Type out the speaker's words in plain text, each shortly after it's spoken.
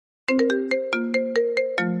Hi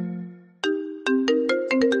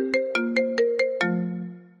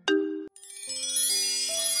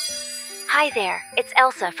there, it's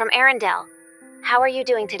Elsa from Arendelle. How are you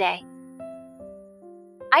doing today?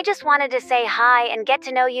 I just wanted to say hi and get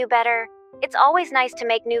to know you better. It's always nice to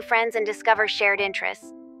make new friends and discover shared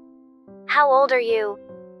interests. How old are you?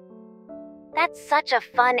 That's such a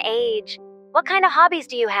fun age. What kind of hobbies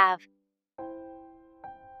do you have?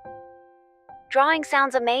 Drawing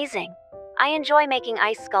sounds amazing. I enjoy making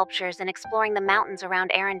ice sculptures and exploring the mountains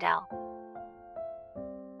around Arendelle.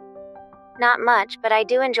 Not much, but I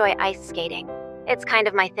do enjoy ice skating. It's kind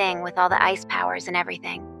of my thing with all the ice powers and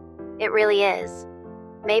everything. It really is.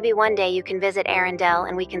 Maybe one day you can visit Arendelle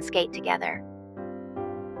and we can skate together.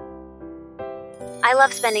 I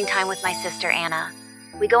love spending time with my sister Anna.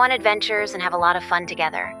 We go on adventures and have a lot of fun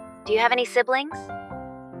together. Do you have any siblings?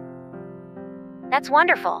 That's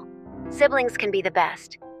wonderful. Siblings can be the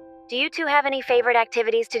best. Do you two have any favorite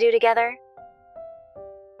activities to do together?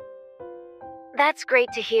 That's great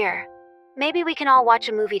to hear. Maybe we can all watch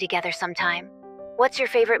a movie together sometime. What's your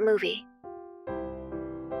favorite movie?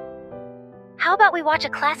 How about we watch a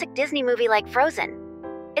classic Disney movie like Frozen?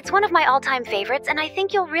 It's one of my all-time favorites and I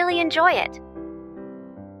think you'll really enjoy it.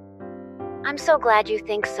 I'm so glad you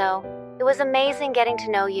think so. It was amazing getting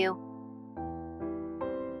to know you.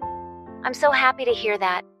 I'm so happy to hear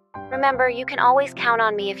that. Remember, you can always count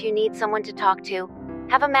on me if you need someone to talk to.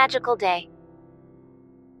 Have a magical day.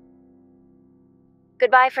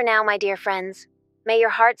 Goodbye for now, my dear friends. May your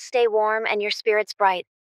hearts stay warm and your spirits bright.